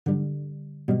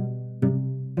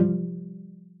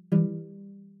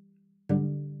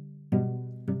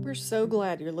We're so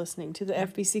glad you're listening to the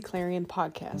FBC Clarion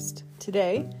podcast.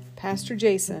 Today, Pastor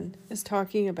Jason is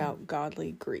talking about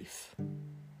godly grief.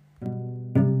 I'm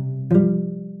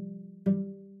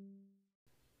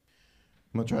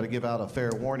going to try to give out a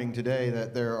fair warning today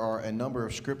that there are a number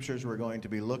of scriptures we're going to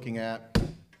be looking at.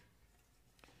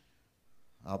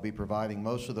 I'll be providing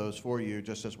most of those for you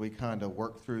just as we kind of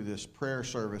work through this prayer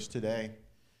service today,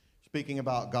 speaking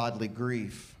about godly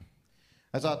grief.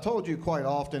 As I've told you quite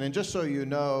often, and just so you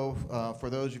know, for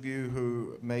those of you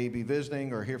who may be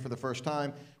visiting or here for the first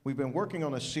time, we've been working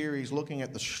on a series looking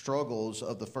at the struggles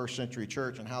of the first century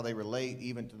church and how they relate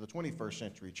even to the 21st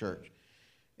century church.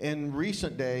 In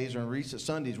recent days or in recent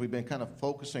Sundays, we've been kind of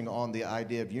focusing on the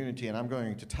idea of unity, and I'm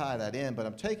going to tie that in, but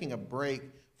I'm taking a break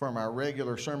from our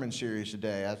regular sermon series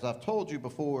today. As I've told you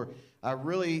before, I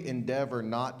really endeavor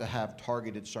not to have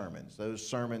targeted sermons, those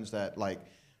sermons that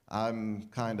I'm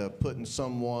kind of putting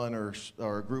someone or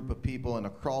a group of people in a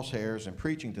crosshairs and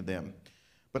preaching to them.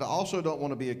 But I also don't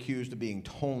want to be accused of being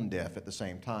tone deaf at the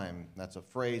same time. That's a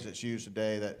phrase that's used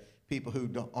today that people who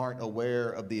aren't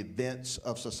aware of the events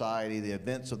of society, the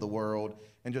events of the world,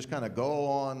 and just kind of go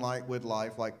on with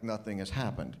life like nothing has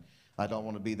happened. I don't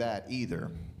want to be that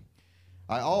either.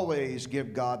 I always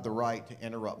give God the right to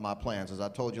interrupt my plans. As I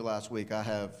told you last week, I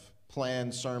have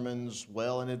planned sermons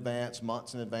well in advance,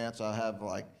 months in advance. I have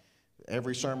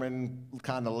every sermon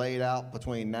kind of laid out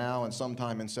between now and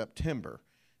sometime in September.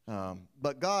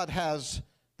 But God has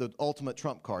the ultimate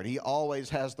trump card. He always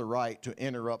has the right to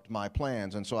interrupt my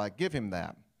plans, and so I give him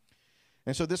that.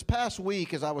 And so this past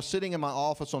week, as I was sitting in my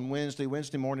office on Wednesday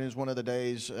morning is one of the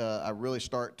days I really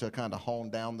start to kind of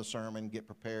hone down the sermon, get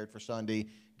prepared for Sunday,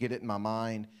 get it in my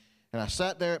mind. And I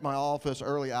sat there at my office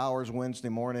early hours Wednesday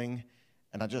morning,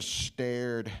 and I just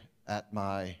stared at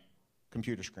my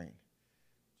computer screen.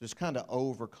 Just kind of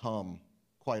overcome,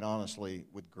 quite honestly,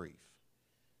 with grief.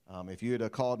 If you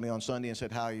had called me on Sunday and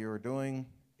said how you were doing,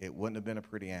 it wouldn't have been a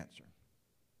pretty answer.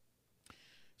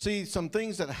 See, some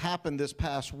things that happened this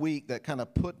past week that kind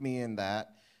of put me in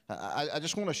that, I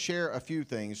just want to share a few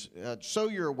things. So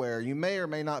you're aware, you may or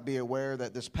may not be aware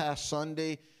that this past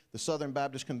Sunday, the Southern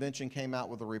Baptist Convention came out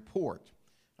with a report.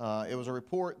 It was a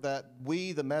report that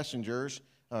we, the messengers,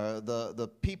 the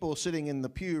people sitting in the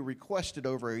pew requested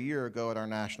over a year ago at our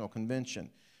national convention.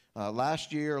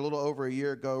 Last year, a little over a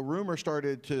year ago, rumors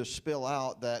started to spill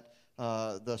out that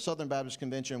the Southern Baptist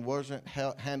Convention wasn't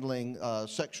handling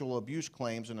sexual abuse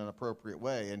claims in an appropriate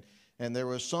way. And there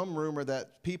was some rumor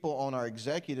that people on our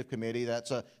executive committee,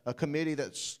 that's a committee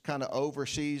that's kind of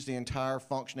oversees the entire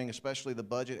functioning, especially the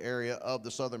budget area of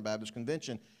the Southern Baptist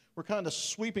Convention, were kind of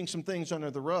sweeping some things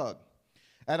under the rug.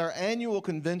 At our annual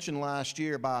convention last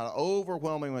year, by an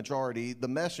overwhelming majority, the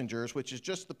messengers, which is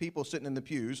just the people sitting in the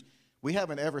pews, we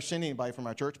haven't ever seen anybody from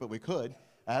our church, but we could,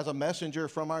 as a messenger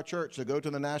from our church to go to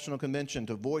the national convention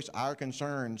to voice our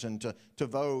concerns and to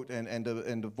vote and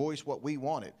to voice what we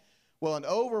wanted. Well, an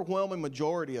overwhelming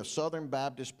majority of Southern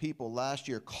Baptist people last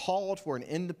year called for an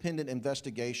independent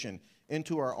investigation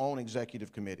into our own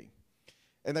executive committee.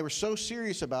 And they were so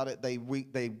serious about it, they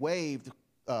waived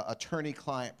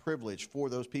attorney-client privilege for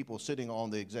those people sitting on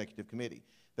the executive committee,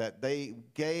 that they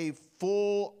gave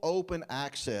full open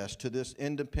access to this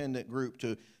independent group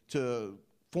to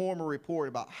form a report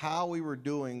about how we were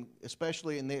doing,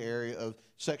 especially in the area of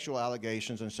sexual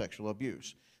allegations and sexual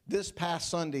abuse. This past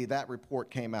Sunday, that report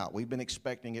came out. We've been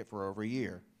expecting it for over a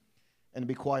year. And to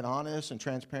be quite honest and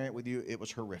transparent with you, it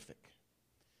was horrific.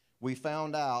 We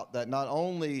found out that not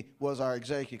only was our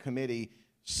executive committee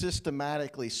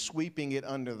systematically sweeping it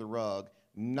under the rug,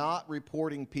 not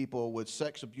reporting people with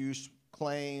sex abuse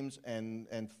claims and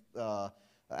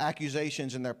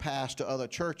accusations in their past to other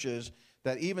churches,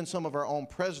 that even some of our own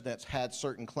presidents had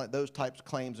certain those types of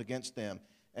claims against them,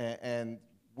 and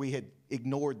we had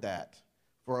ignored that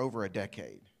for over a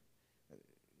decade.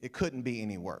 It couldn't be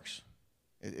any worse.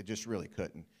 It just really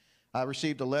couldn't. I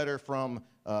received a letter from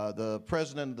the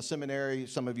president of the seminary.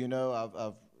 Some of you know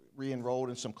I've re-enrolled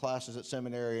in some classes at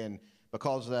seminary, and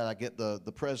because of that, I get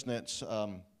the president's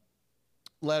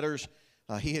letters.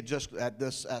 He had just, at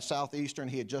Southeastern,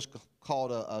 he had just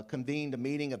convened a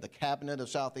meeting of the cabinet of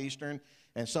Southeastern,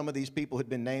 and some of these people had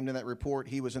been named in that report.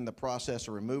 He was in the process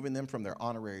of removing them from their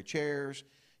honorary chairs.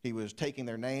 He was taking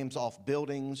their names off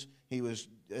buildings. He was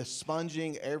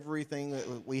expunging everything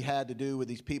that we had to do with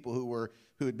these people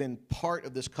who had been part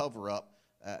of this cover-up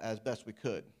as best we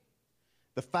could.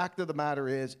 The fact of the matter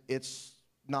is, it's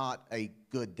not a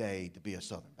good day to be a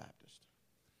Southern Baptist.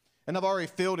 And I've already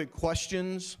fielded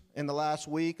questions in the last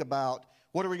week about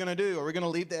what are we going to do? Are we going to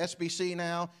leave the SBC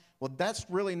now? Well, that's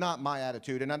really not my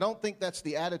attitude, and I don't think that's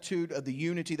the attitude of the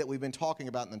unity that we've been talking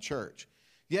about in the church.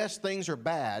 Yes, things are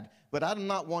bad, but I'm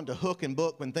not one to hook and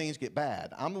book when things get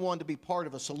bad. I'm the one to be part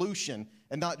of a solution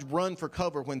and not run for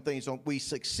cover when things don't. We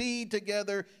succeed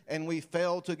together and we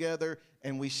fail together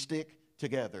and we stick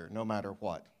together no matter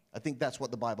what. I think that's what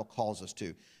the Bible calls us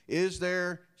to. Is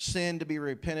there sin to be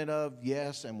repented of?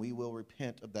 Yes, and we will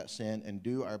repent of that sin and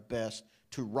do our best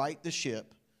to right the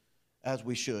ship as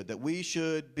we should. That we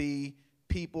should be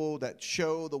people that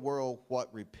show the world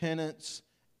what repentance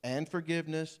and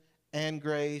forgiveness and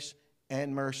grace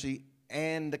and mercy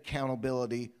and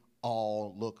accountability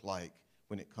all look like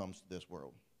when it comes to this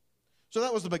world. So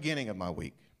that was the beginning of my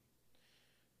week.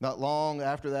 Not long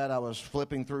after that, I was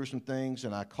flipping through some things,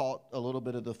 and I caught a little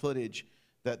bit of the footage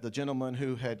that the gentleman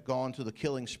who had gone to the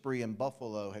killing spree in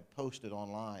Buffalo had posted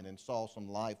online, and saw some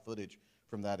live footage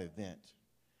from that event.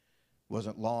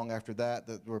 Wasn't long after that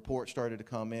the report started to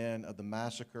come in of the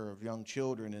massacre of young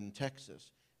children in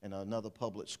Texas in another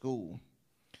public school.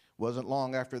 Wasn't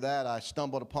long after that I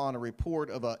stumbled upon a report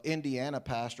of an Indiana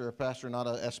pastor, a pastor not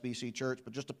a SBC church,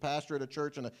 but just a pastor at a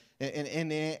church in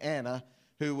Indiana,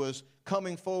 who was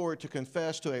coming forward to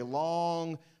confess to a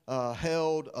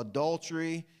long-held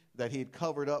adultery that he had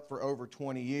covered up for over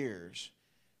 20 years.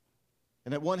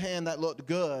 And at one hand, that looked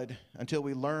good until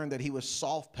we learned that he was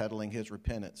soft-pedaling his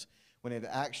repentance when it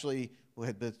actually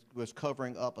was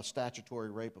covering up a statutory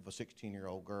rape of a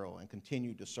 16-year-old girl and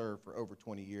continued to serve for over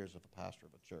 20 years as a pastor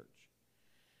of a church.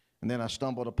 And then I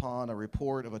stumbled upon a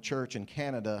report of a church in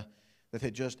Canada that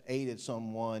had just aided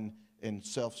someone in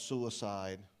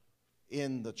self-suicide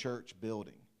in the church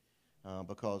building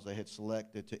because they had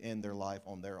selected to end their life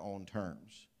on their own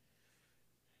terms.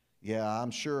 Yeah,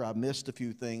 I'm sure I missed a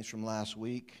few things from last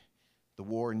week, the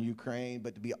war in Ukraine,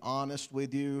 but to be honest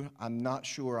with you, I'm not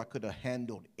sure I could have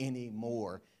handled any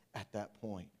more at that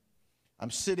point.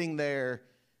 I'm sitting there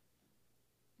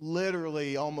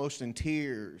literally almost in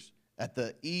tears at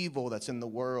the evil that's in the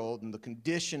world and the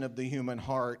condition of the human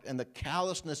heart and the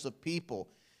callousness of people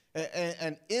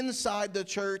and inside the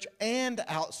church and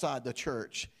outside the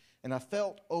church. And I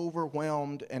felt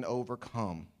overwhelmed and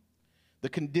overcome. The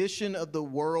condition of the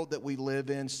world that we live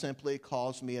in simply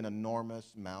caused me an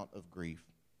enormous amount of grief.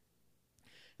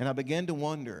 And I began to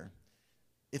wonder,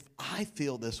 if I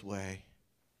feel this way,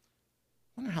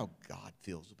 I wonder how God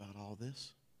feels about all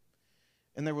this.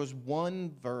 And there was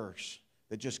one verse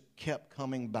that just kept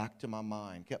coming back to my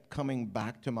mind,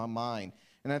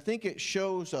 And I think it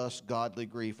shows us godly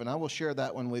grief, and I will share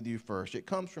that one with you first. It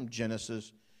comes from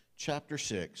Genesis chapter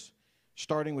 6,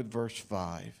 starting with verse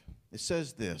 5. It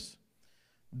says this,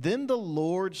 "Then the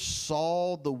Lord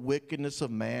saw the wickedness of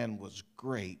man was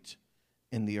great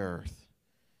in the earth,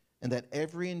 and that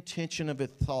every intention of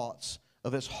his thoughts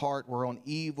of his heart were on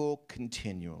evil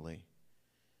continually.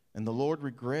 And the Lord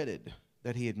regretted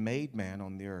that he had made man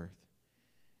on the earth,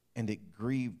 and it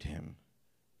grieved him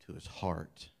to his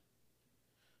heart.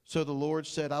 So the Lord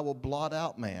said, I will blot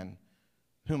out man,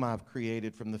 whom I have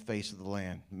created from the face of the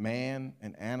land, man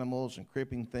and animals and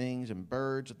creeping things and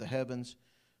birds of the heavens,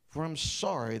 for I'm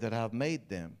sorry that I have made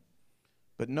them.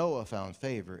 But Noah found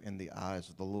favor in the eyes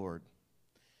of the Lord."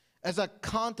 As I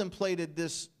contemplated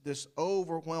this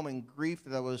overwhelming grief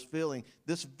that I was feeling,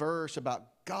 this verse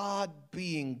about God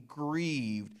being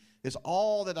grieved is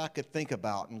all that I could think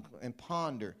about and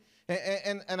ponder.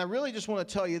 And I really just want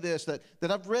to tell you this, that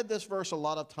I've read this verse a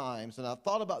lot of times, and I've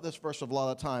thought about this verse a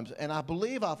lot of times, and I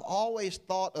believe I've always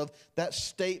thought of that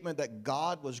statement that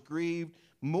God was grieved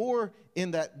more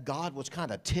in that God was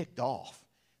kind of ticked off,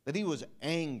 that he was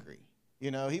angry. You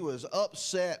know, he was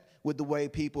upset with the way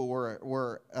people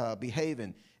were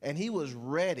behaving, and he was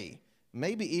ready,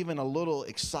 maybe even a little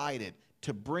excited,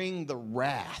 to bring the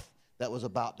wrath that was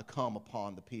about to come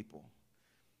upon the people.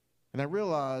 And I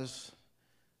realized,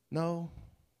 no,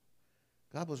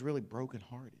 God was really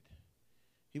brokenhearted.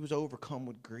 He was overcome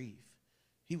with grief.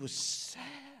 He was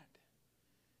sad.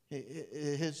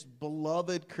 His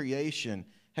beloved creation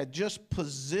had just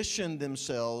positioned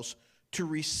themselves to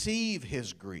receive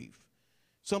his grief,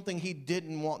 something he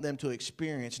didn't want them to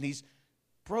experience. And he's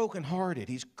brokenhearted.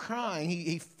 He's crying.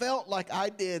 He felt like I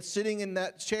did sitting in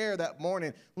that chair that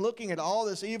morning, looking at all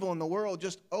this evil in the world,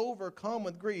 just overcome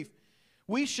with grief.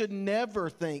 We should never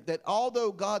think that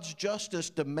although God's justice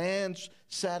demands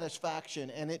satisfaction,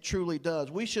 and it truly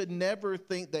does, we should never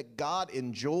think that God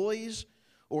enjoys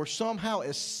or somehow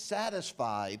is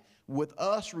satisfied with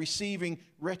us receiving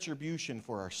retribution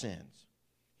for our sins.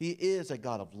 He is a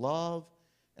God of love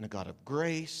and a God of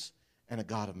grace and a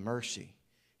God of mercy.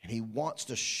 And he wants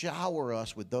to shower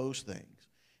us with those things.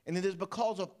 And it is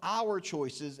because of our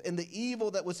choices and the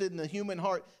evil that was in the human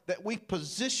heart that we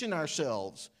position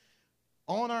ourselves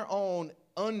on our own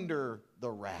under the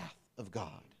wrath of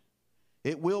God.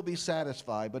 It will be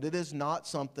satisfied, but it is not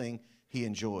something he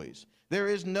enjoys. There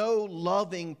is no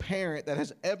loving parent that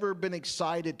has ever been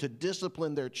excited to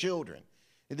discipline their children.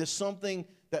 It is something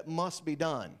that must be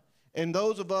done. And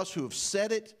those of us who have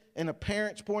said it in a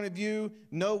parent's point of view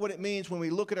know what it means when we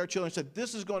look at our children and say,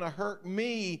 this is going to hurt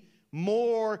me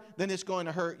more than it's going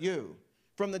to hurt you.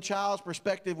 From the child's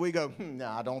perspective, we go, no,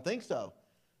 I don't think so.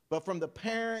 But from the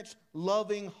parent's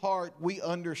loving heart, we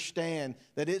understand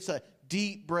that it's a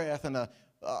deep breath and a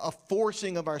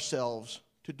forcing of ourselves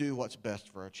to do what's best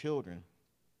for our children.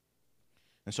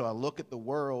 And so I look at the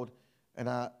world and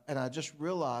I just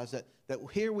realize that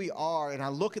here we are, and I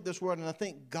look at this world and I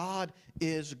think God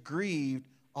is grieved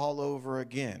all over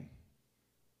again.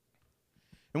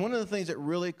 And one of the things that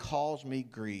really caused me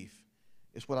grief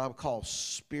is what I would call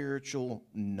spiritual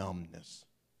numbness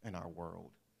in our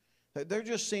world. There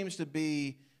just seems to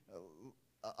be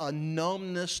a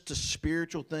numbness to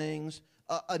spiritual things,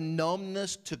 a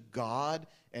numbness to God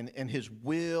and his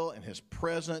will and his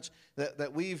presence,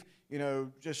 that we've,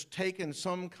 just taken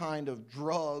some kind of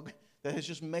drug that has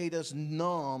just made us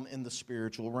numb in the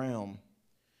spiritual realm.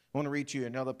 I want to read to you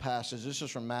another passage. This is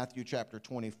from Matthew chapter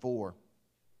 24,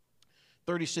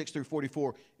 36 through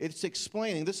 44. It's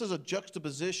explaining, this is a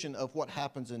juxtaposition of what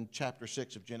happens in chapter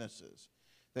 6 of Genesis,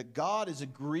 that God is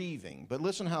grieving. But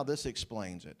listen how this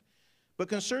explains it. But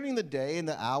concerning the day and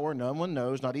the hour, no one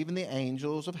knows, not even the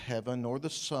angels of heaven, nor the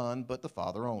Son, but the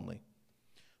Father only.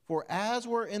 For as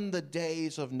were in the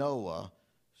days of Noah,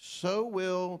 so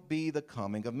will be the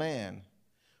coming of man.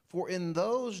 For in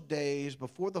those days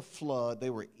before the flood, they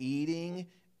were eating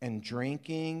and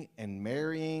drinking and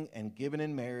marrying and giving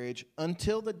in marriage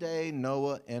until the day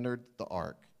Noah entered the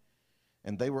ark.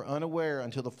 And they were unaware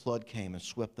until the flood came and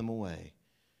swept them away.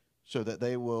 So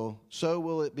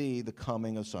will it be the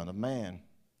coming of the Son of Man.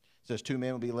 It says 2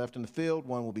 men will be left in the field,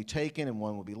 one will be taken and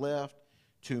one will be left.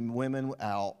 2 women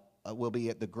will be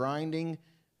at the grinding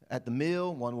at the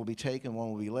mill, one will be taken,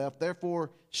 one will be left.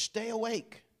 Therefore, stay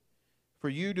awake, for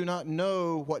you do not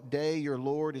know what day your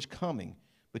Lord is coming.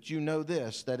 But you know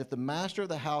this, that if the master of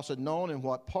the house had known in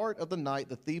what part of the night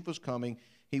the thief was coming,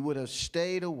 he would have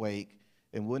stayed awake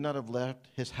and would not have left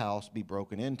his house be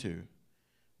broken into.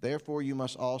 Therefore, you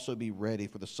must also be ready,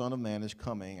 for the Son of Man is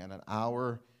coming at an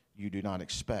hour you do not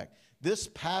expect. This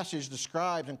passage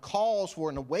describes and calls for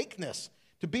an awakeness,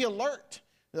 to be alert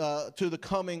to the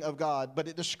coming of God. But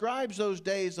it describes those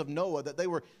days of Noah, that they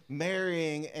were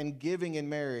marrying and giving in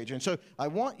marriage. And so I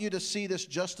want you to see this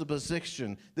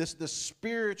juxtaposition, this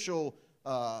spiritual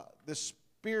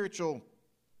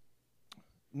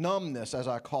numbness, as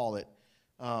I call it,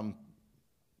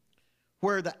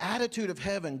 where the attitude of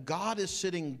heaven, God is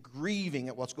sitting grieving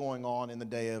at what's going on in the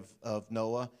day of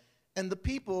Noah, and the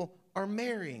people are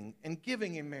marrying and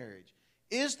giving in marriage.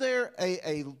 Is there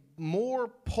a more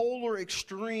polar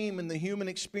extreme in the human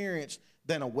experience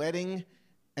than a wedding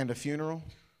and a funeral?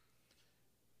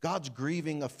 God's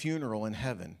grieving a funeral in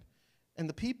heaven, and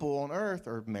the people on earth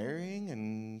are marrying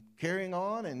and carrying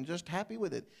on and just happy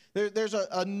with it. There's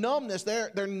a numbness.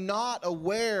 They're not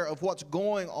aware of what's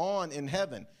going on in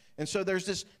heaven. And so there's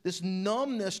this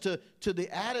numbness to the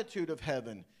attitude of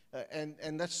heaven.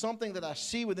 And that's something that I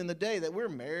see within the day, that we're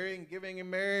marrying, giving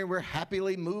and marrying, we're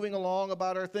happily moving along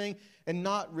about our thing and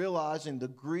not realizing the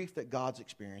grief that God's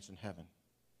experienced in heaven.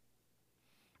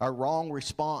 Our wrong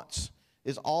response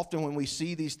is often when we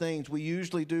see these things, we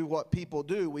usually do what people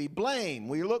do. We blame.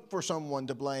 We look for someone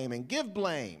to blame and give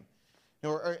blame.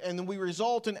 And then we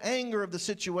result in anger of the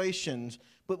situations,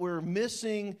 but we're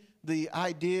missing the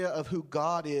idea of who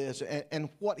God is and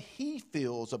what he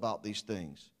feels about these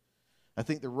things. I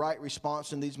think the right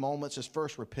response in these moments is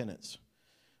first repentance,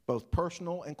 both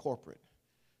personal and corporate.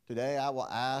 Today I will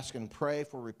ask and pray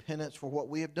for repentance for what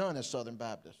we have done as Southern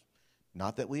Baptists.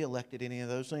 Not that we elected any of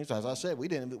those things. As I said, we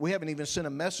haven't even sent a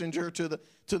messenger to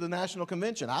the National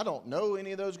Convention. I don't know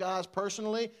any of those guys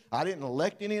personally. I didn't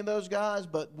elect any of those guys,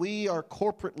 but we are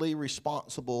corporately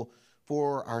responsible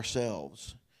for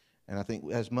ourselves. And I think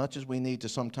as much as we need to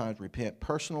sometimes repent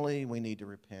personally, we need to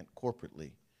repent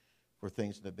corporately for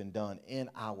things that have been done in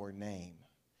our name,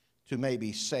 to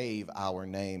maybe save our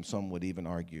name, some would even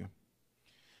argue.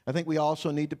 I think we also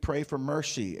need to pray for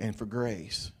mercy and for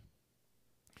grace.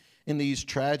 In these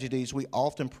tragedies, we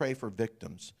often pray for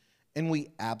victims, and we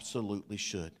absolutely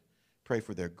should. Pray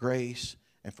for their grace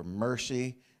and for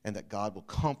mercy, and that God will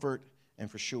comfort,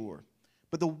 and for sure.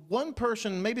 But the one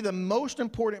person, maybe the most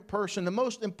important person, the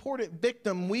most important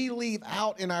victim we leave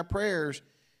out in our prayers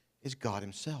is God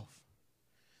himself.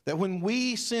 That when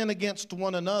we sin against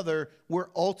one another, we're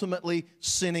ultimately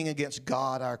sinning against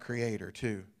God, our Creator,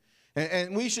 too.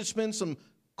 And we should spend some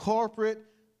corporate,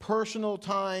 personal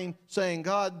time saying,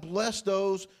 God, bless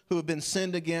those who have been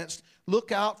sinned against.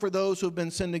 Look out for those who have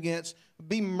been sinned against.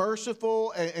 Be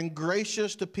merciful and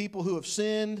gracious to people who have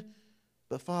sinned.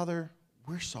 But Father,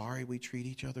 we're sorry we treat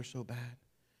each other so bad.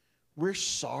 We're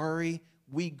sorry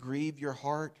we grieve your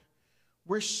heart.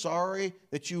 We're sorry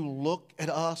that you look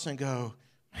at us and go,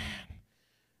 man,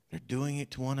 they're doing it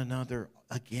to one another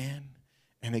again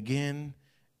and again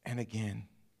and again.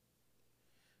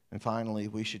 And finally,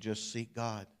 we should just seek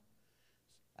God.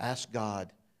 Ask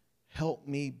God, help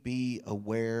me be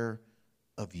aware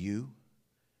of you.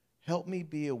 Help me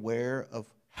be aware of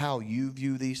how you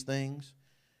view these things.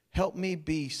 Help me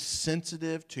be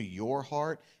sensitive to your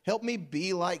heart. Help me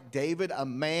be like David, a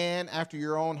man after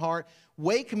your own heart.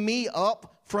 Wake me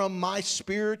up from my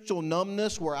spiritual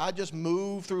numbness where I just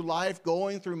move through life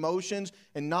going through motions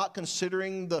and not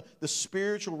considering the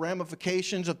spiritual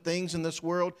ramifications of things in this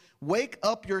world. Wake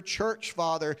up your church,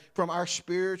 Father, from our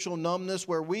spiritual numbness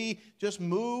where we just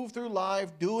move through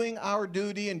life doing our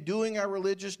duty and doing our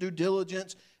religious due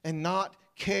diligence and not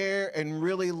care and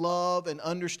really love and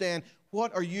understand.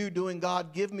 What are you doing,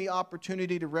 God? Give me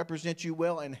opportunity to represent you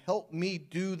well and help me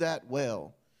do that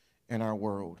well in our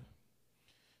world.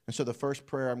 And so the first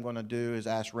prayer I'm going to do is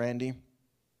ask Randy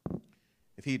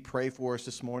if he'd pray for us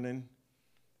this morning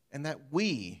and that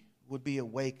we would be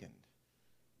awakened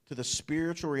to the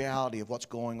spiritual reality of what's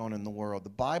going on in the world. The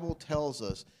Bible tells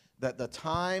us that the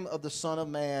time of the Son of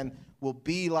Man will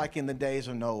be like in the days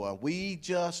of Noah. We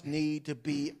just need to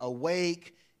be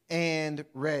awake and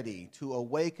ready to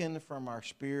awaken from our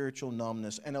spiritual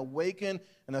numbness and awaken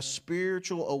in a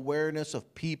spiritual awareness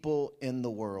of people in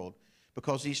the world.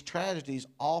 Because these tragedies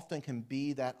often can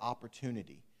be that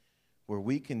opportunity where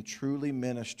we can truly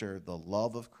minister the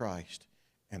love of Christ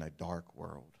in a dark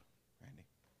world. Randy.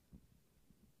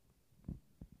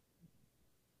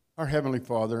 Our Heavenly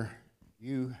Father,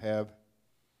 you have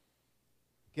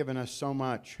given us so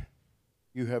much.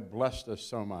 You have blessed us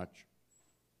so much.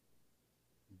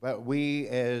 But we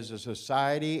as a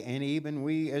society and even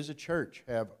we as a church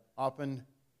have often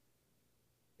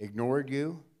ignored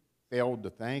you, failed to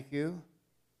thank you.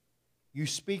 You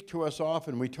speak to us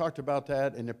often. We talked about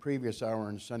that in the previous hour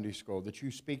in Sunday school, that you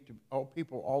speak to all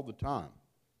people all the time.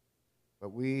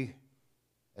 But we,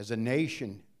 as a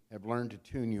nation, have learned to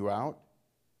tune you out,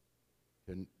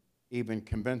 to even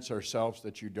convince ourselves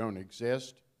that you don't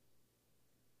exist.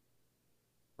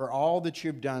 For all that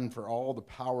you've done, for all the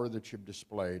power that you've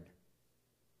displayed,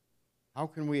 how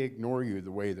can we ignore you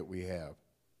the way that we have?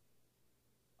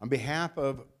 On behalf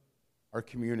of our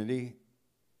community,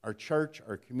 our church,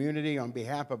 our community, on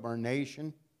behalf of our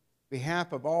nation,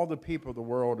 behalf of all the people of the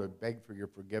world, I beg for your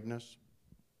forgiveness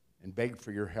and beg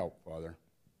for your help, Father.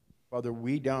 Father,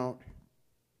 we don't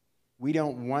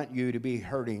want you to be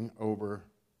hurting over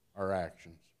our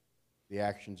actions, the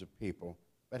actions of people,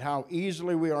 but how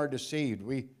easily we are deceived.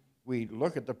 We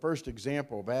look at the first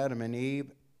example of Adam and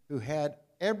Eve, who had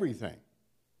everything,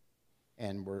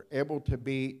 and were able to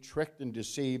be tricked and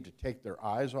deceived to take their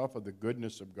eyes off of the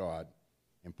goodness of God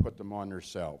and put them on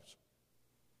themselves.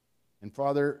 And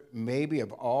Father, maybe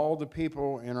of all the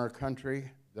people in our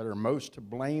country that are most to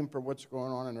blame for what's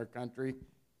going on in our country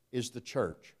is the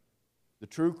church. The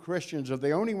true Christians are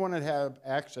the only one that have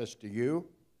access to you,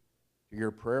 to your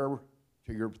prayer,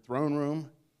 to your throne room,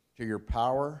 to your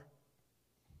power.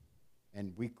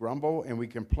 And we grumble and we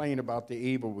complain about the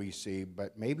evil we see,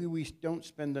 but maybe we don't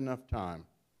spend enough time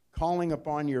calling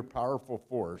upon your powerful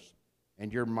force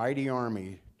and your mighty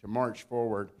army to march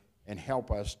forward and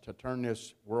help us to turn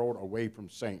this world away from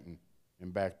Satan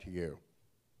and back to you.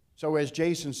 So as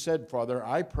Jason said, Father,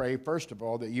 I pray, first of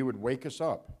all, that you would wake us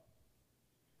up.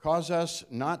 Cause us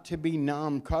not to be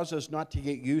numb. Cause us not to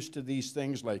get used to these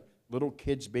things like little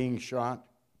kids being shot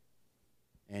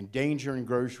and danger in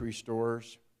grocery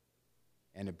stores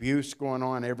and abuse going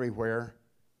on everywhere.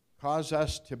 Cause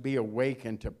us to be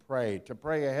awakened to pray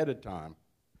ahead of time.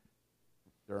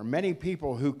 There are many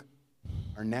people who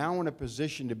are now in a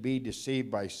position to be deceived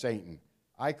by Satan.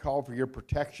 I call for your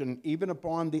protection even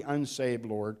upon the unsaved,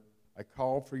 Lord. I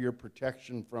call for your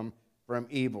protection from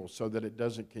evil so that it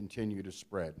doesn't continue to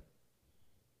spread.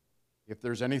 If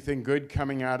there's anything good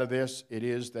coming out of this, it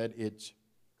is that it's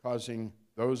causing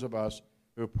those of us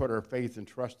who have put our faith and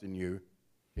trust in you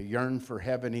to yearn for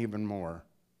heaven even more.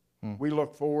 We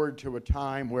look forward to a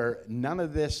time where none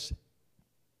of this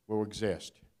will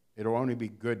exist. It'll only be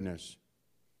goodness,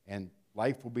 and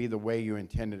life will be the way you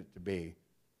intended it to be.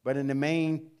 But in the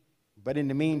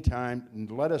meantime,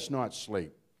 let us not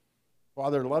sleep.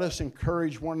 Father, let us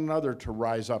encourage one another to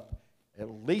rise up.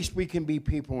 At least we can be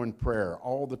people in prayer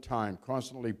all the time,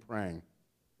 constantly praying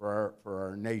for our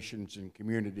our nations and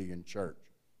community and church.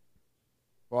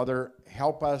 Father,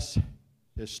 help us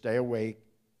to stay awake.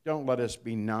 Don't let us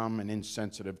be numb and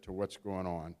insensitive to what's going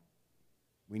on.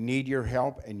 We need your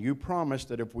help, and you promised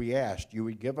that if we asked, you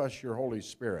would give us your Holy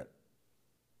Spirit.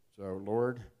 So,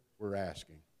 Lord, we're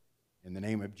asking. In the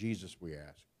name of Jesus we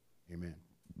ask. Amen.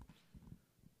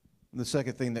 The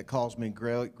second thing that caused me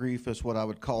grief is what I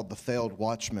would call the failed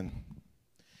watchman.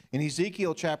 In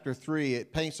Ezekiel chapter 3,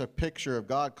 it paints a picture of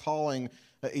God calling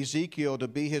Ezekiel to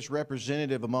be his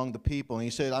representative among the people. And he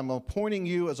said, I'm appointing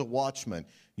you as a watchman.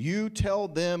 You tell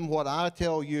them what I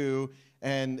tell you,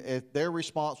 and if their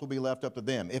response will be left up to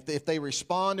them. If they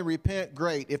respond and repent,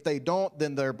 great. If they don't,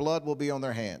 then their blood will be on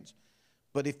their hands.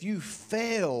 But if you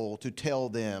fail to tell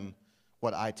them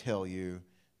what I tell you,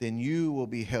 then you will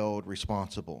be held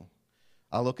responsible.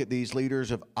 I look at these leaders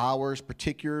of ours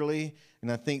particularly, and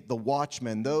I think the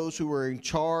watchmen, those who are in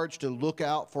charge to look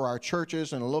out for our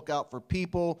churches and look out for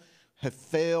people, have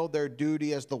failed their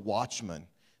duty as the watchmen.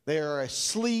 They are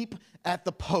asleep at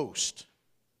the post.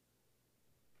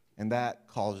 And that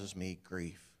causes me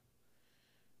grief.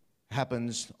 It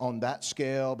happens on that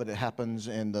scale, but it happens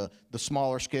in the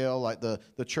smaller scale, like the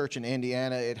church in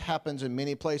Indiana. It happens in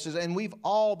many places. And we've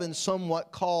all been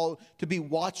somewhat called to be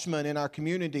watchmen in our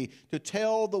community, to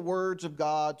tell the words of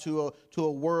God to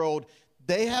a world.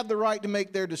 They have the right to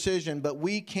make their decision, but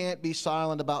we can't be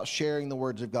silent about sharing the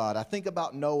words of God. I think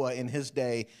about Noah in his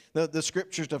day. The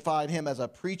scriptures define him as a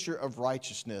preacher of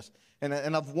righteousness. And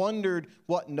I've wondered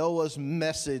what Noah's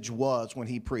message was when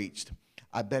he preached.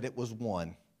 I bet it was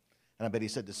one. And I bet he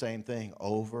said the same thing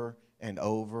over and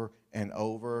over and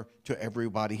over to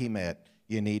everybody he met.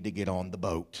 You need to get on the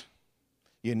boat.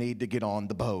 You need to get on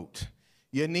the boat.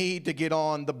 You need to get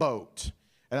on the boat.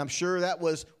 And I'm sure that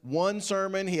was one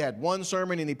sermon. He had one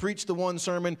sermon, and he preached the one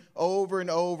sermon over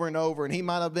and over and over. And he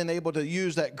might have been able to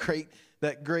use that great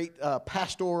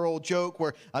pastoral joke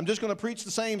where I'm just going to preach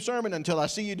the same sermon until I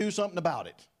see you do something about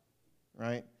it.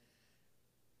 Right?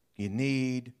 You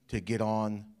need to get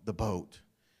on the boat.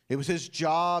 It was his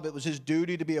job, it was his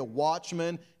duty to be a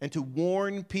watchman and to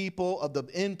warn people of the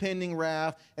impending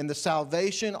wrath and the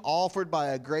salvation offered by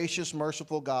a gracious,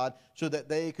 merciful God so that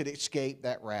they could escape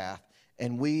that wrath.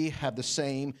 And we have the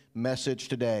same message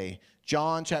today.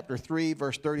 John chapter 3,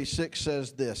 verse 36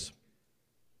 says this: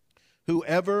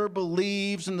 Whoever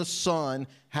believes in the Son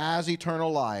has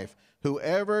eternal life.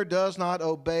 Whoever does not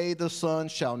obey the Son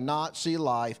shall not see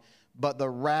life, but the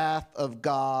wrath of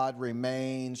God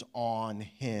remains on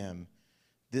him.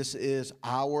 This is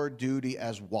our duty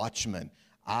as watchmen.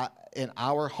 In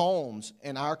our homes,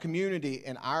 in our community,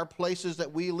 in our places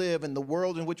that we live, in the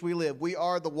world in which we live, we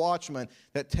are the watchmen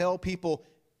that tell people,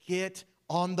 get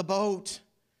on the boat,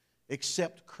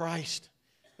 accept Christ.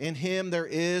 In him there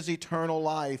is eternal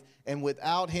life, and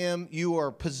without him you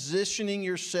are positioning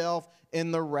yourself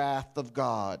in the wrath of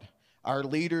God. Our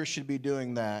leaders should be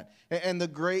doing that. And the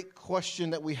great question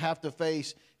that we have to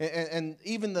face, and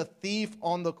even the thief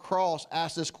on the cross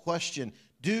asked this question,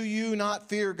 do you not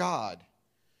fear God?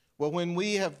 Well, when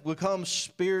we have become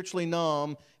spiritually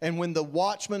numb, and when the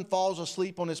watchman falls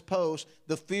asleep on his post,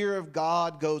 the fear of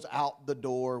God goes out the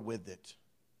door with it.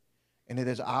 And it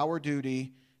is our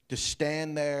duty to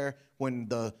stand there when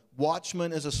the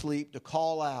watchman is asleep, to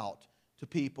call out to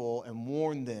people and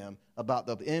warn them about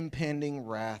the impending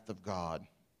wrath of God.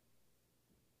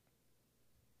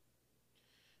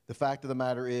 The fact of the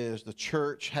matter is, the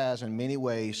church has in many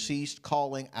ways ceased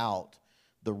calling out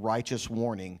the righteous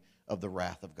warning of the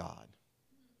wrath of God.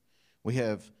 We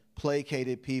have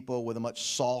placated people with a much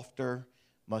softer,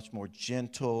 much more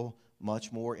gentle,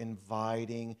 much more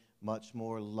inviting, much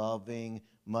more loving,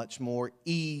 much more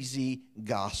easy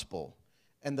gospel.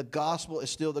 And the gospel is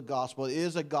still the gospel. It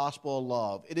is a gospel of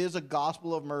love. It is a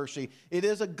gospel of mercy. It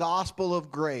is a gospel of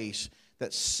grace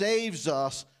that saves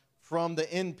us from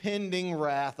the impending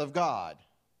wrath of God.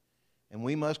 And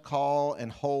we must call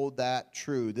and hold that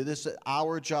true. That is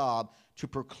our job to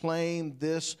proclaim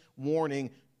this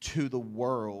warning to the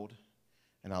world.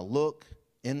 And I look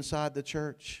inside the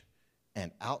church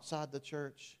and outside the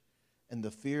church, and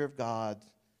the fear of God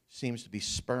seems to be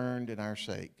spurned in our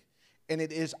sake. And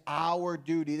it is our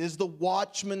duty, it is the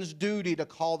watchman's duty to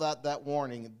call out that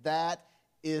warning. That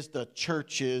is the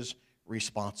church's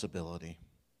responsibility.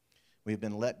 We've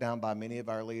been let down by many of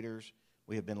our leaders.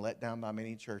 We have been let down by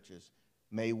many churches.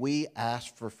 May we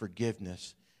ask for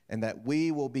forgiveness, and that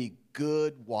we will be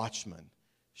good watchmen,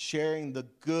 sharing the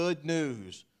good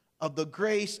news of the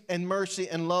grace and mercy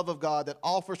and love of God that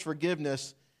offers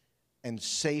forgiveness and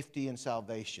safety and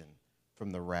salvation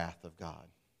from the wrath of God.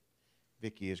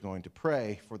 Vicki is going to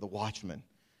pray for the watchmen,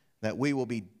 that we will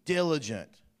be diligent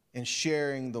in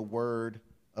sharing the word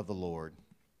of the Lord.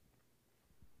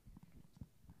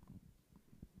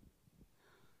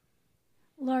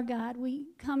 Lord God, we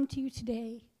come to you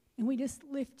today and we just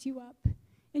lift you up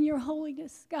in your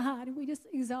holiness, God, and we just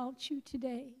exalt you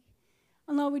today.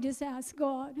 And Lord, we just ask,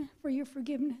 God, for your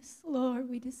forgiveness. Lord,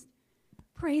 we just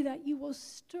pray that you will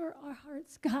stir our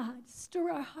hearts, God, stir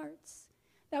our hearts,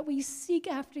 that we seek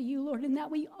after you, Lord, and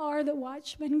that we are the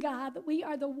watchmen, God, that we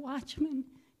are the watchmen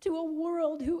to a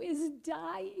world who is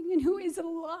dying and who is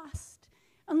lost.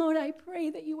 And Lord, I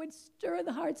pray that you would stir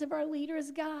the hearts of our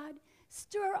leaders, God.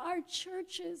 Stir our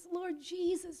churches, Lord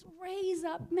Jesus. Raise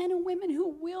up men and women who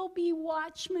will be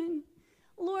watchmen.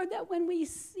 Lord, that when we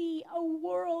see a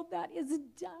world that is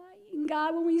dying,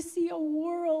 God, when we see a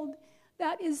world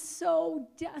that is so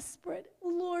desperate,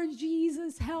 Lord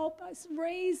Jesus, help us.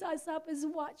 Raise us up as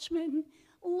watchmen.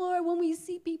 Lord, when we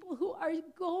see people who are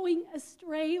going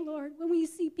astray, Lord, when we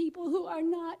see people who are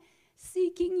not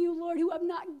seeking you, Lord, who have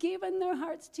not given their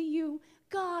hearts to you,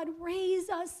 God, raise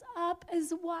us up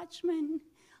as watchmen.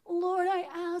 Lord, I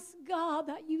ask, God,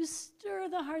 that you stir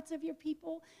the hearts of your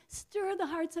people, stir the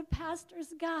hearts of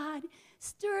pastors, God,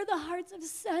 stir the hearts of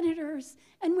senators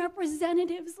and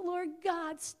representatives, Lord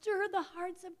God, stir the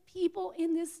hearts of people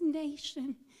in this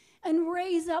nation and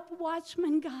raise up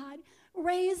watchmen, God,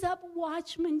 raise up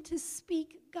watchmen to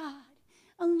speak, God.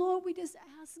 And Lord, we just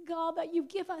ask, God, that you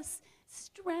give us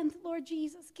strength, Lord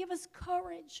Jesus, give us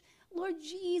courage. Lord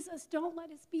Jesus, don't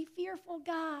let us be fearful,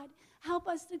 God. Help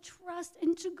us to trust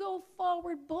and to go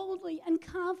forward boldly and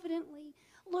confidently,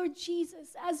 Lord Jesus,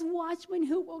 as watchmen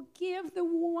who will give the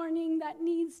warning that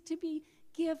needs to be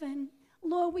given.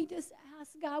 Lord, we just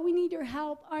ask, God, we need your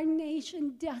help. Our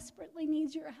nation desperately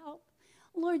needs your help.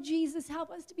 Lord Jesus, help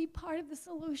us to be part of the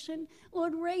solution.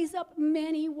 Lord, raise up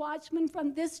many watchmen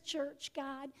from this church,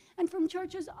 God, and from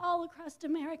churches all across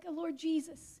America, Lord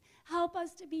Jesus. Help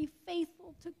us to be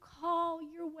faithful to call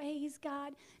your ways,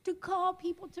 God, to call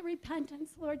people to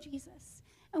repentance, Lord Jesus.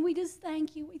 And we just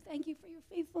thank you. We thank you for your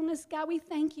faithfulness, God. We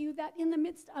thank you that in the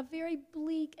midst of very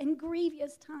bleak and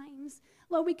grievous times,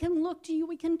 Lord, we can look to you,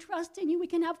 we can trust in you, we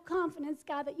can have confidence,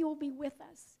 God, that you will be with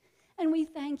us. And we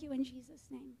thank you in Jesus'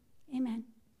 name. Amen.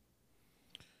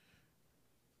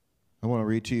 I want to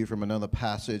read to you from another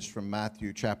passage from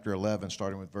Matthew chapter 11,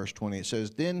 starting with verse 20. It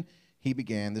says, "Then he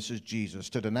began," this is Jesus,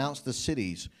 "to denounce the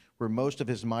cities where most of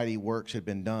his mighty works had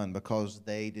been done, because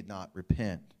they did not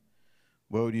repent.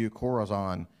 Woe to you,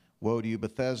 Chorazin! Woe to you,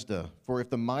 Bethesda! For if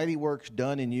the mighty works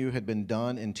done in you had been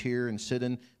done in Tyre and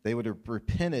Sidon, they would have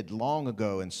repented long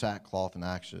ago in sackcloth and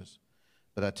ashes.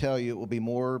 But I tell you, it will be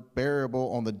more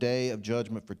bearable on the day of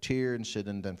judgment for Tyre and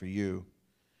Sidon than for you.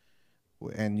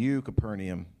 And you,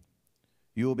 Capernaum,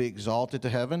 you will be exalted to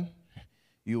heaven,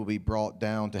 you will be brought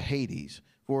down to Hades.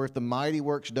 For if the mighty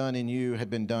works done in you had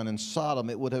been done in Sodom,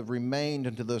 it would have remained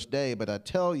unto this day. But I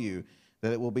tell you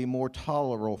that it will be more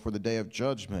tolerable for the day of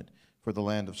judgment for the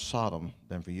land of Sodom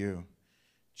than for you."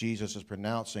 Jesus is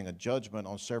pronouncing a judgment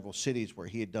on several cities where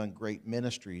he had done great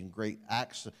ministry and great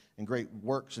acts and great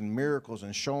works and miracles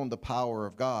and shown the power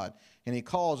of God. And he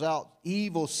calls out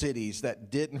evil cities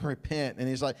that didn't repent. And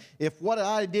he's like, if what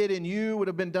I did in you would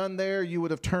have been done there, you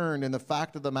would have turned. And the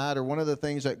fact of the matter, one of the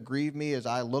things that grieve me as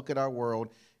I look at our world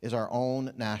is our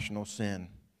own national sin.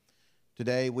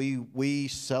 Today we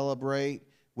celebrate,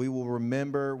 we will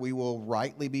remember, we will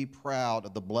rightly be proud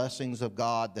of the blessings of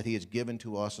God that he has given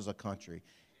to us as a country.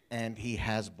 And he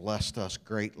has blessed us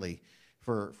greatly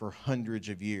for hundreds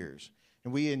of years.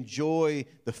 And we enjoy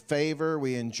the favor,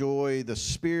 we enjoy the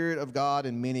Spirit of God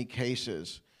in many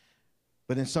cases.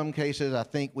 But in some cases, I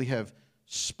think we have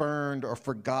spurned or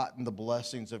forgotten the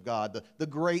blessings of God, the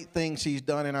great things he's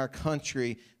done in our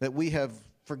country, that we have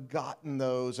forgotten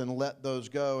those and let those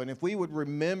go. And if we would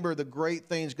remember the great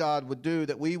things God would do,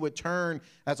 that we would turn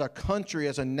as a country,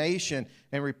 as a nation,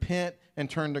 and repent and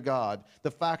turn to God.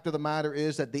 The fact of the matter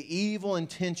is that the evil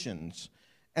intentions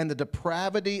and the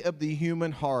depravity of the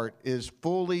human heart is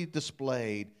fully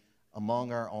displayed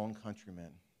among our own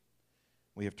countrymen.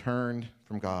 We have turned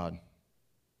from God.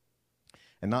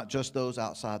 And not just those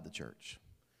outside the church.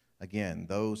 Again,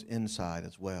 those inside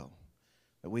as well.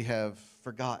 That we have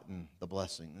forgotten the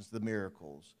blessings, the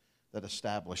miracles that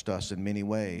established us in many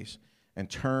ways, and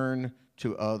turn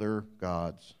to other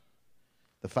gods.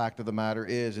 The fact of the matter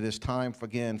is, it is time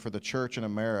again for the church in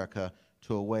America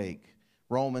to awake.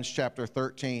 Romans chapter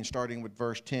 13, starting with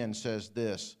verse 10, says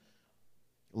this: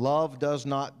 Love does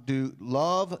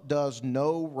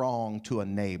no wrong to a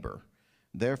neighbor.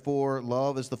 Therefore,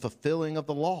 love is the fulfilling of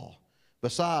the law.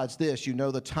 Besides this, you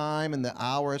know the time and the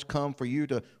hour has come for you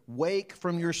to wake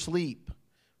from your sleep.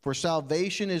 For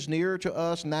salvation is nearer to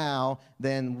us now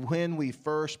than when we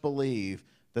first believed.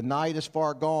 The night is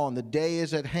far gone, the day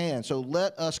is at hand. So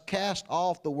let us cast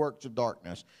off the works of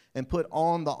darkness and put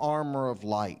on the armor of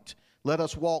light. Let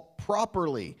us walk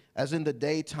properly as in the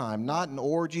daytime, not in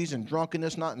orgies and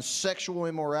drunkenness, not in sexual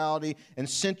immorality and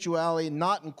sensuality,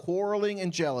 not in quarreling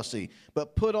and jealousy,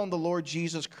 but put on the Lord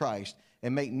Jesus Christ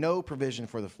and make no provision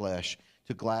for the flesh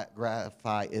to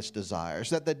gratify its desires.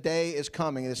 That the day is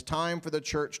coming, and it's time for the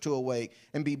church to awake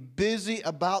and be busy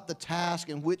about the task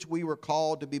in which we were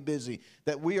called to be busy.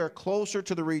 That we are closer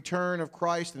to the return of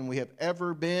Christ than we have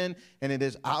ever been, and it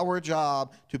is our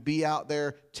job to be out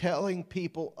there telling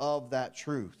people of that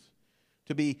truth,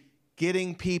 to be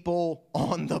getting people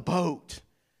on the boat.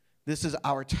 This is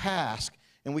our task.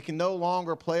 And we can no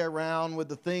longer play around with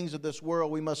the things of this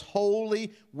world. We must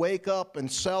wholly wake up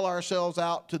and sell ourselves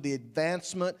out to the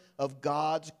advancement of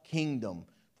God's kingdom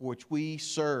for which we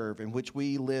serve and which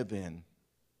we live in.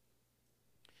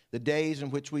 The days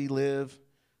in which we live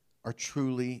are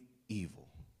truly evil.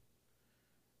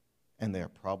 And they're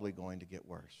probably going to get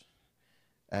worse.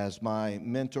 As my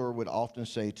mentor would often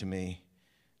say to me,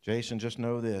 Jason, just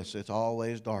know this, it's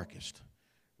always darkest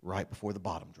right before the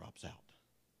bottom drops out.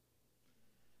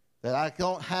 That I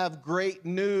don't have great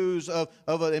news of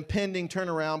an impending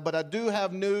turnaround, but I do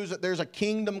have news that there's a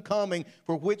kingdom coming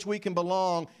for which we can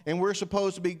belong, and we're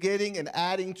supposed to be getting and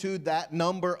adding to that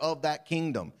number of that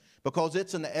kingdom because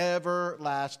it's an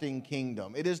everlasting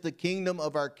kingdom. It is the kingdom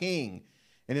of our King,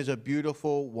 and is a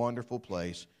beautiful, wonderful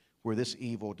place where this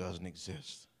evil doesn't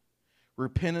exist.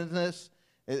 Repentance,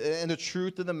 and the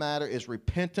truth of the matter is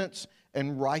repentance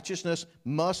and righteousness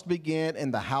must begin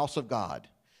in the house of God.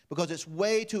 Because it's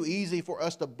way too easy for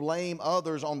us to blame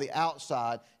others on the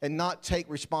outside and not take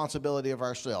responsibility of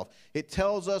ourselves. It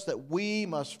tells us that we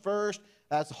must first,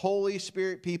 as Holy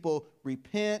Spirit people,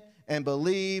 repent and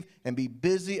believe and be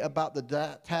busy about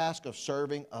the task of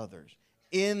serving others.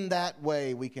 In that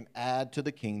way, we can add to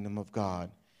the kingdom of God.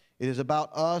 It is about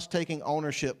us taking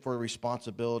ownership for the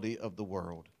responsibility of the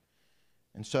world.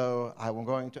 And so I'm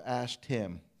going to ask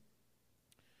Tim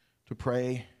to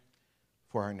pray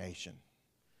for our nation,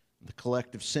 the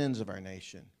collective sins of our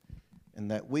nation, and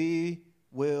that we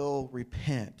will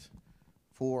repent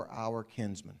for our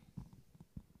kinsmen.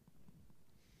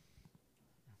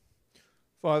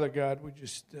 Father God, we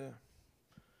just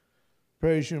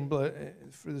praise you and bless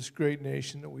for this great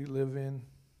nation that we live in.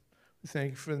 We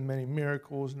thank you for the many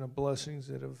miracles and the blessings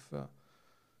that have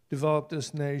developed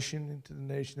this nation into the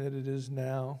nation that it is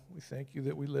now. We thank you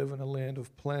that we live in a land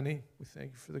of plenty. We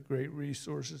thank you for the great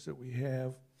resources that we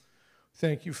have.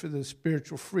 Thank you for the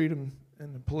spiritual freedom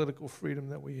and the political freedom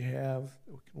that we have,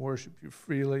 that we can worship you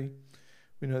freely.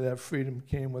 We know that freedom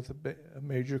came with a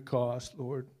major cost,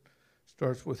 Lord. It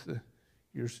starts with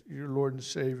your Lord and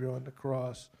Savior on the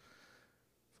cross.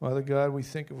 Father God, we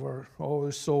think of all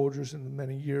the soldiers in the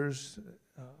many years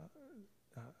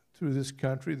through this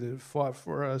country that have fought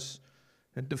for us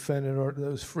and defended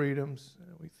those freedoms.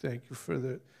 And we thank you for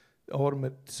the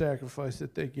ultimate sacrifice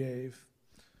that they gave.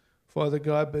 Father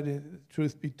God, but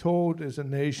truth be told, as a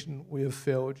nation, we have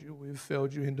failed you. We have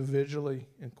failed you individually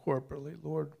and corporately,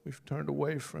 Lord. We've turned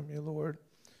away from you, Lord.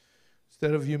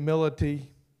 Instead of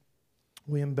humility,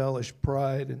 we embellish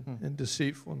pride and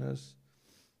deceitfulness.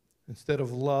 Instead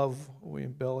of love, we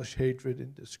embellish hatred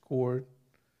and discord.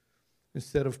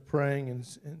 Instead of praying and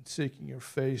seeking your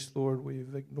face, Lord,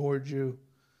 we've ignored you.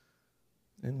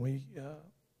 And we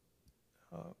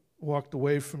walked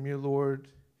away from you, Lord.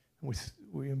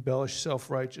 We embellish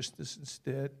self-righteousness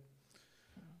instead.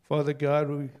 Father God,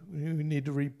 we need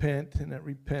to repent, and that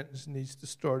repentance needs to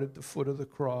start at the foot of the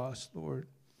cross, Lord.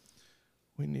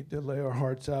 We need to lay our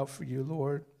hearts out for you,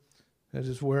 Lord. That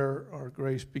is where our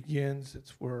grace begins.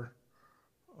 It's where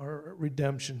our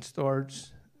redemption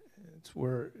starts. It's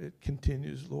where it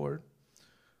continues, Lord.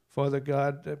 Father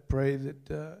God, I pray that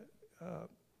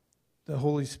the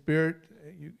Holy Spirit,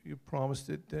 you promised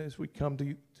that as we come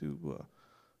to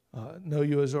know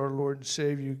you as our Lord and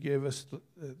Savior, you gave us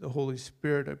the Holy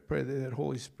Spirit. I pray that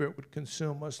Holy Spirit would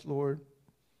consume us, Lord.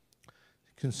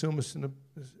 Consume us in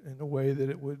a way that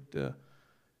it would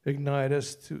ignite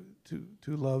us to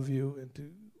love you and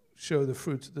to show the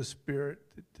fruits of the Spirit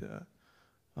that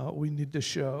we need to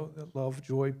show, that love,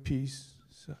 joy, peace,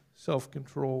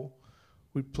 self-control.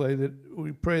 We pray that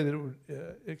it would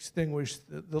extinguish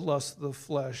the lust of the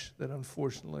flesh that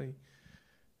unfortunately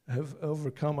have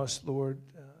overcome us, Lord,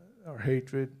 our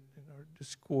hatred and our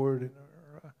discord and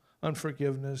our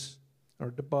unforgiveness, our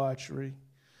debauchery.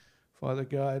 Father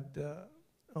God,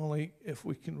 only if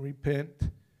we can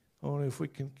repent, only if we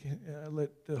can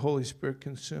let the Holy Spirit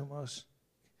consume us,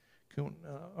 can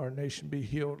our nation be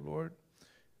healed, Lord.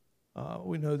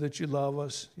 We know that you love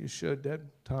us. You showed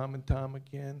that time and time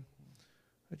again.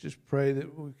 I just pray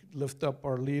that we could lift up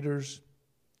our leaders,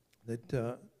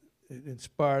 that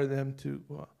inspire them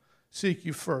to seek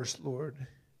you first, Lord,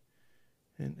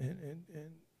 and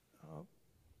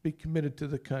be committed to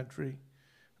the country.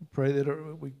 I pray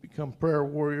that we become prayer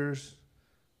warriors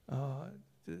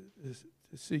to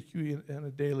seek you on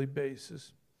a daily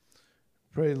basis.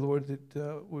 Pray, Lord,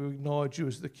 that we acknowledge you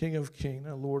as the King of Kings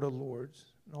and Lord of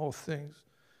Lords, and all things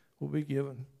will be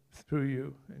given through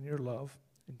you and your love.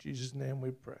 In Jesus' name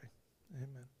we pray.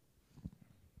 Amen.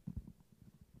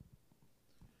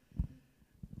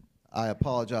 I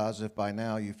apologize if by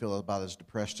now you feel about as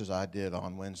depressed as I did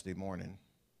on Wednesday morning.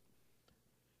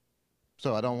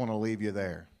 So I don't want to leave you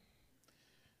there.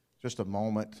 Just a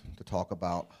moment to talk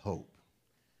about hope,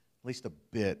 at least a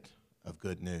bit of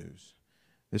good news.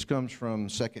 This comes from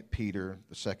 2 Peter,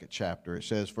 the 2nd chapter. It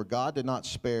says, "For God did not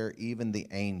spare even the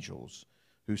angels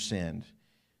who sinned.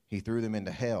 He threw them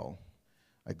into hell,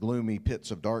 a gloomy pits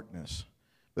of darkness.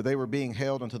 But they were being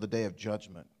held until the day of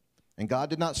judgment. And God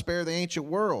did not spare the ancient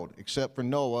world, except for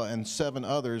Noah and 7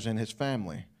 others in his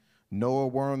family. Noah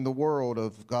warned the world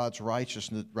of God's righteous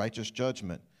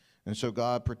judgment. And so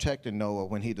God protected Noah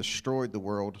when he destroyed the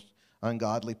world's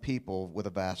ungodly people with a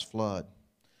vast flood.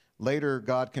 Later,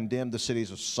 God condemned the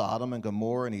cities of Sodom and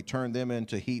Gomorrah, and he turned them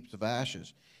into heaps of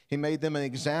ashes. He made them an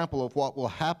example of what will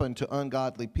happen to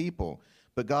ungodly people.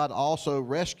 But God also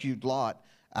rescued Lot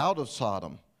out of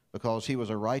Sodom because he was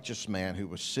a righteous man who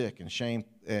was sick and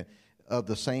of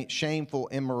the shameful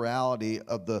immorality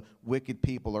of the wicked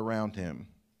people around him.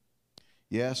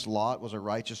 Yes, Lot was a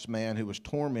righteous man who was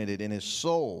tormented in his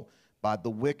soul by the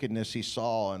wickedness he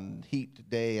saw and heaped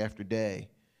day after day.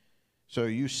 So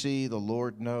you see, the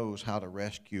Lord knows how to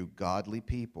rescue godly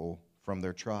people from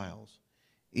their trials,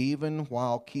 even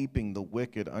while keeping the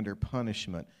wicked under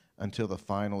punishment until the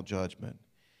final judgment.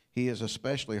 He is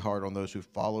especially hard on those who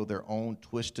follow their own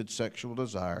twisted sexual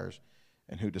desires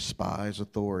and who despise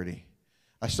authority."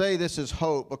 I say this is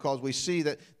hope because we see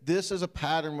that this is a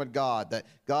pattern with God, that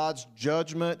God's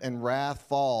judgment and wrath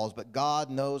falls, but God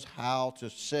knows how to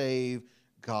save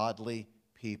godly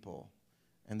people.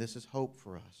 And this is hope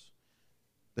for us.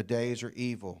 The days are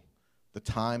evil, the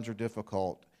times are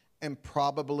difficult, and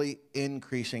probably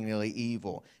increasingly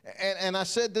evil. And I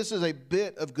said this is a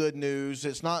bit of good news.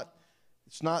 It's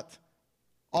not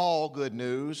all good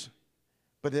news,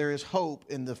 but there is hope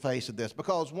in the face of this.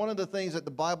 Because one of the things that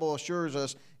the Bible assures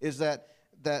us is that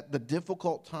the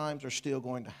difficult times are still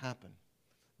going to happen.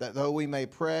 That though we may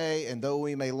pray and though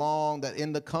we may long, that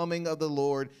in the coming of the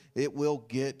Lord, it will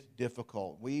get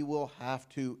difficult. We will have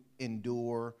to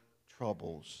endure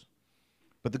troubles.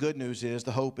 But the good news is,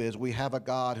 the hope is, we have a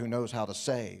God who knows how to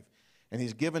save. And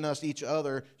he's given us each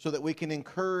other so that we can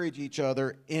encourage each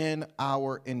other in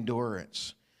our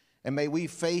endurance. And may we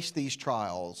face these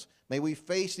trials. May we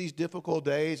face these difficult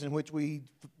days in which we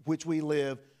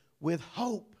live with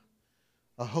hope.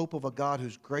 A hope of a God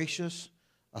who's gracious,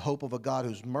 a hope of a God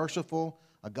who's merciful,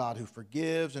 a God who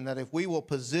forgives, and that if we will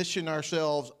position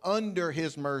ourselves under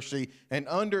his mercy and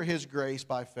under his grace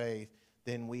by faith,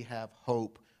 then we have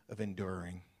hope of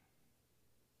enduring.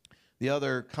 The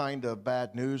other kind of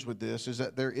bad news with this is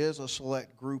that there is a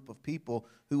select group of people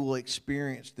who will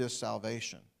experience this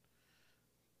salvation.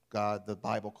 The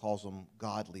Bible calls them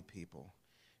godly people.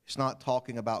 It's not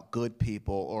talking about good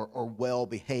people or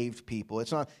well-behaved people.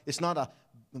 It's not a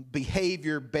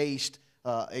behavior-based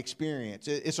experience.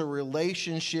 It's a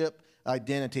relationship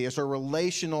identity. It's a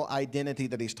relational identity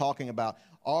that he's talking about.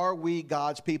 Are we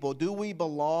God's people? Do we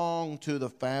belong to the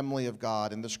family of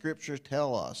God? And the scriptures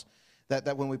tell us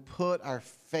that when we put our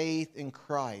faith in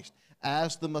Christ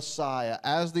as the Messiah,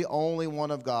 as the only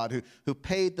one of God who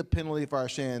paid the penalty for our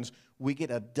sins, we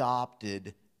get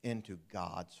adopted into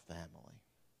God's family.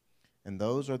 And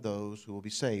those are those who will be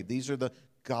saved. These are the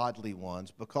godly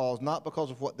ones, not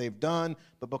because of what they've done,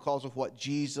 but because of what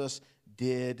Jesus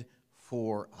did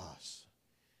for us.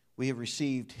 We have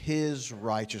received his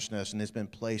righteousness and it's been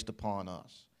placed upon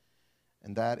us.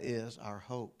 And that is our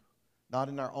hope. Not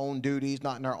in our own duties,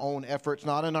 not in our own efforts,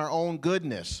 not in our own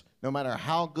goodness, no matter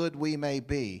how good we may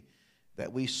be,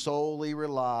 that we solely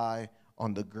rely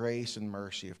on the grace and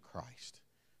mercy of Christ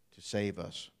to save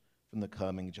us from the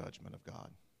coming judgment of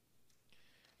God.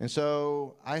 And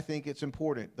so I think it's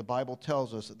important. The Bible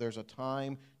tells us that there's a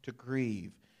time to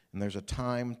grieve, and there's a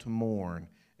time to mourn,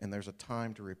 and there's a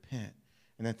time to repent.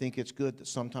 And I think it's good that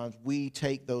sometimes we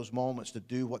take those moments to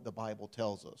do what the Bible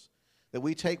tells us. that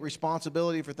we take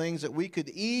responsibility for things that we could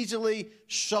easily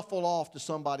shuffle off to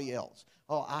somebody else.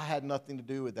 Oh, I had nothing to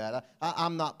do with that.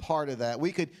 I'm not part of that.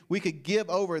 We could give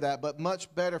over that, but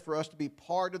much better for us to be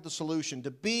part of the solution,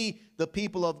 to be the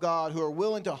people of God who are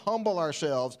willing to humble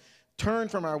ourselves, turn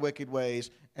from our wicked ways,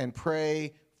 and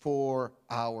pray for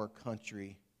our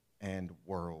country and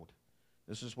world.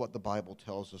 This is what the Bible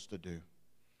tells us to do.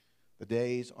 The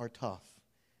days are tough,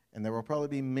 and there will probably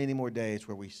be many more days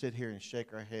where we sit here and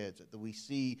shake our heads that we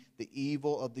see the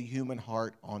evil of the human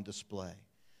heart on display.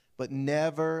 But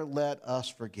never let us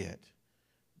forget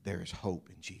there is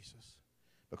hope in Jesus,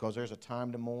 because there's a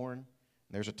time to mourn,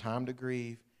 there's a time to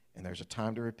grieve, and there's a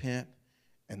time to repent,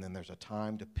 and then there's a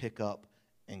time to pick up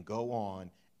and go on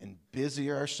and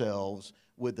busy ourselves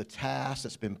with the task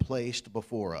that's been placed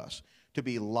before us, to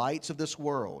be lights of this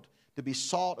world, to be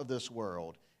salt of this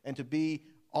world, and to be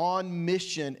on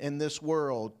mission in this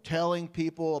world, telling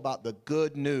people about the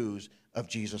good news of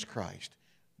Jesus Christ.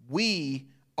 We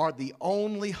are the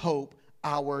only hope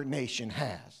our nation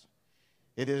has.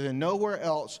 It is in nowhere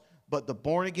else but the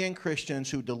born-again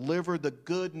Christians who deliver the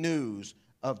good news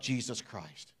of Jesus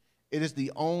Christ. It is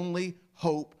the only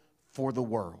hope for the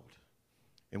world.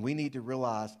 And we need to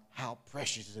realize how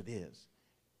precious it is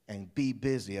and be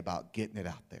busy about getting it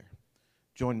out there.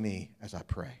 Join me as I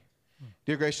pray.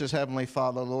 Dear gracious Heavenly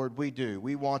Father, Lord,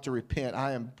 we want to repent.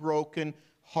 I am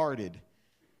broken-hearted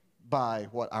by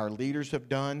what our leaders have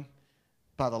done,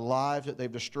 by the lives that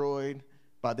they've destroyed,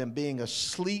 by them being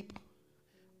asleep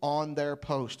on their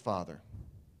post, Father.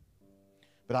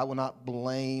 But I will not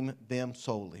blame them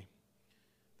solely,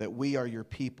 that we are your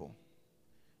people.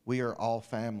 We are all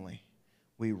family.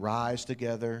 We rise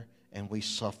together and we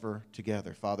suffer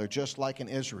together, Father, just like in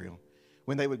Israel.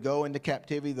 When they would go into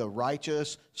captivity, the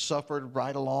righteous suffered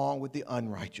right along with the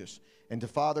unrighteous. And to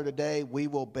Father, today we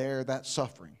will bear that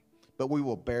suffering, but we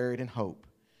will bear it in hope.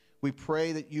 We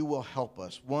pray that you will help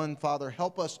us. One, Father,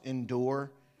 help us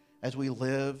endure as we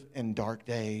live in dark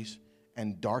days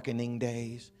and darkening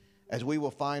days, as we will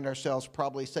find ourselves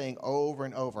probably saying over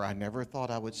and over, I never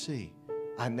thought I would see.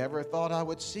 I never thought I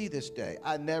would see this day.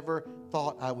 I never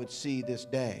thought I would see this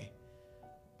day.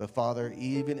 But Father,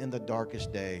 even in the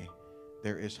darkest day,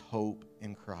 there is hope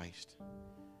in Christ.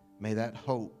 May that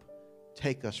hope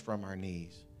take us from our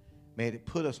knees. May it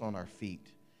put us on our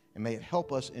feet. And may it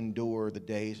help us endure the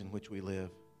days in which we live.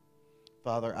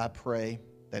 Father, I pray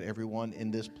that everyone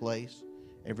in this place,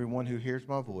 everyone who hears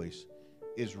my voice,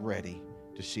 is ready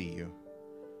to see you.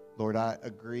 Lord, I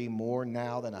agree more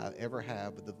now than I ever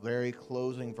have with the very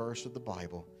closing verse of the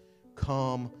Bible.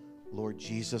 Come, Lord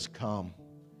Jesus, come.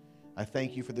 I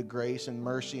thank you for the grace and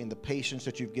mercy and the patience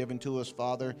that you've given to us,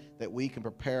 Father, that we can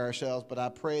prepare ourselves. But I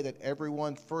pray that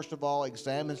everyone, first of all,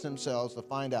 examines themselves to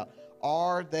find out,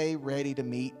 are they ready to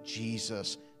meet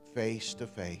Jesus face to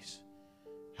face?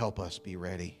 Help us be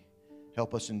ready.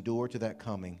 Help us endure to that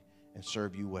coming and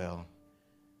serve you well.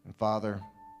 And Father,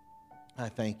 I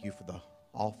thank you for the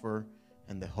offer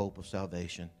and the hope of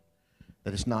salvation,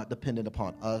 that it's not dependent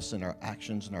upon us and our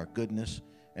actions and our goodness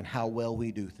and how well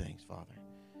we do things, Father,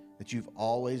 that you've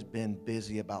always been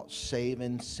busy about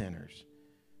saving sinners.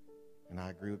 And I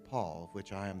agree with Paul, of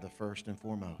which I am the first and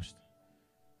foremost.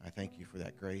 I thank you for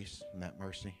that grace and that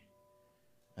mercy.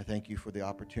 I thank you for the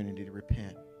opportunity to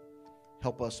repent.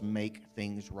 Help us make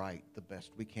things right the best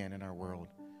we can in our world,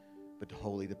 but to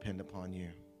wholly depend upon you.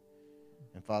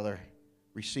 And Father,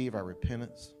 receive our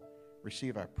repentance,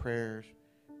 receive our prayers,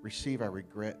 receive our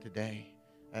regret today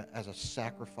as a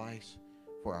sacrifice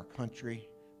for our country,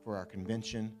 for our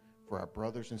convention, for our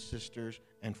brothers and sisters,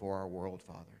 and for our world,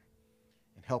 Father.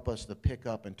 And help us to pick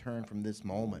up and turn from this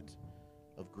moment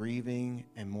of grieving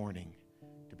and mourning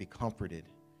to be comforted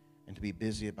and to be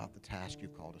busy about the task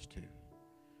you've called us to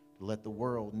let the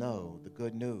world know the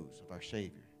good news of our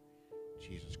Savior,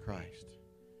 Jesus Christ,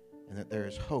 and that there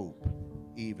is hope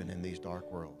even in these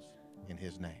dark worlds. In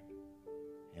his name,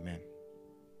 amen.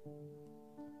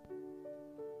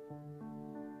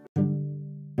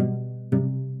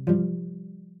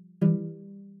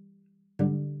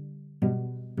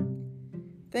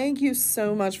 Thank you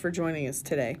so much for joining us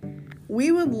today.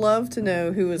 We would love to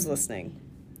know who is listening.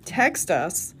 Text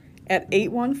us at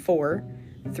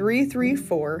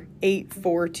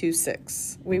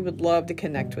 814-334-8426. We would love to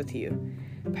connect with you.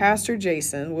 Pastor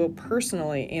Jason will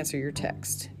personally answer your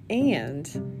text.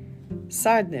 And,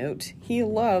 side note, he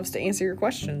loves to answer your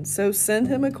questions. So send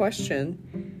him a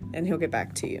question and he'll get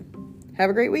back to you. Have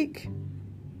a great week.